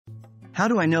How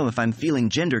do I know if I'm feeling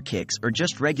gender kicks or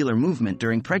just regular movement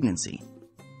during pregnancy?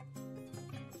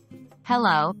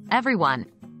 Hello, everyone.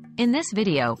 In this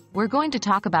video, we're going to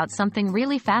talk about something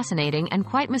really fascinating and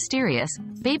quite mysterious: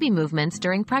 baby movements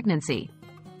during pregnancy.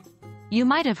 You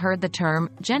might have heard the term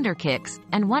gender kicks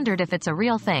and wondered if it's a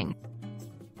real thing.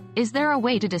 Is there a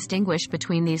way to distinguish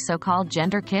between these so-called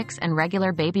gender kicks and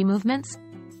regular baby movements?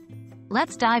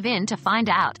 Let's dive in to find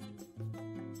out.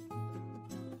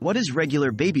 What is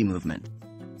regular baby movement?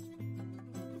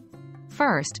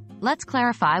 First, let's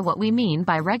clarify what we mean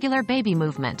by regular baby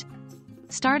movement.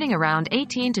 Starting around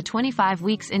 18 to 25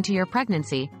 weeks into your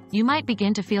pregnancy, you might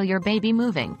begin to feel your baby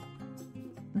moving.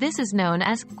 This is known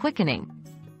as quickening.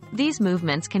 These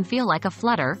movements can feel like a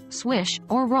flutter, swish,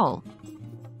 or roll.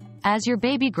 As your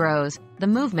baby grows, the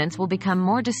movements will become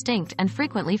more distinct and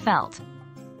frequently felt.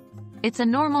 It's a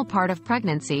normal part of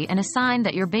pregnancy and a sign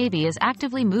that your baby is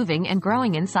actively moving and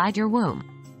growing inside your womb.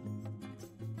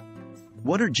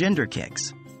 What are gender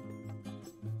kicks?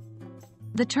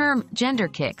 The term gender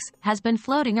kicks has been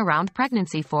floating around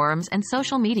pregnancy forums and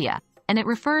social media, and it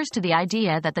refers to the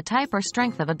idea that the type or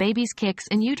strength of a baby's kicks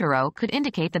in utero could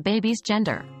indicate the baby's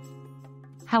gender.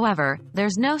 However,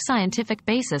 there's no scientific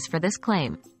basis for this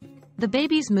claim. The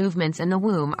baby's movements in the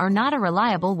womb are not a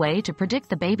reliable way to predict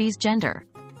the baby's gender.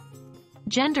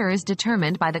 Gender is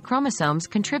determined by the chromosomes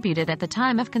contributed at the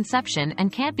time of conception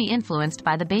and can't be influenced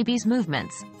by the baby's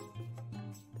movements.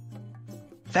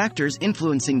 Factors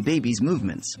influencing babies'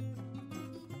 movements.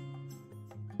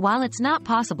 While it's not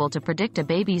possible to predict a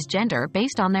baby's gender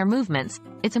based on their movements,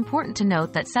 it's important to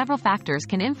note that several factors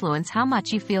can influence how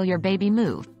much you feel your baby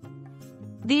move.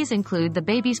 These include the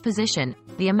baby's position,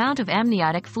 the amount of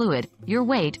amniotic fluid, your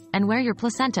weight, and where your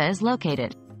placenta is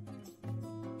located.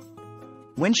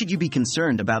 When should you be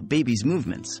concerned about baby's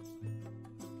movements?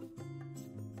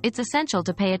 It's essential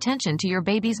to pay attention to your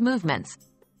baby's movements.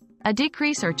 A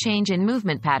decrease or change in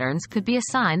movement patterns could be a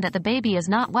sign that the baby is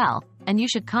not well, and you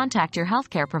should contact your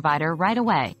healthcare provider right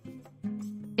away.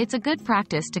 It's a good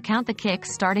practice to count the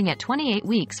kicks starting at 28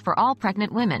 weeks for all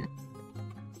pregnant women.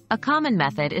 A common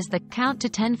method is the count to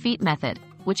 10 feet method,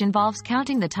 which involves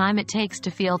counting the time it takes to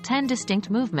feel 10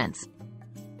 distinct movements.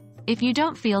 If you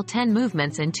don't feel 10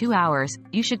 movements in 2 hours,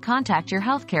 you should contact your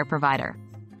healthcare provider.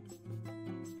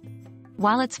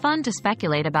 While it's fun to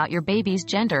speculate about your baby's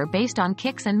gender based on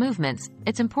kicks and movements,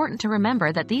 it's important to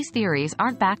remember that these theories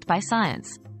aren't backed by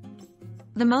science.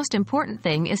 The most important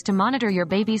thing is to monitor your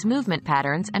baby's movement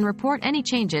patterns and report any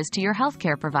changes to your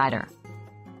healthcare provider.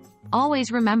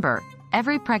 Always remember,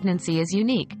 every pregnancy is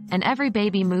unique, and every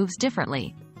baby moves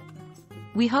differently.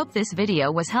 We hope this video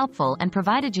was helpful and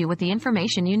provided you with the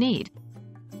information you need.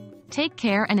 Take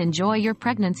care and enjoy your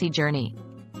pregnancy journey.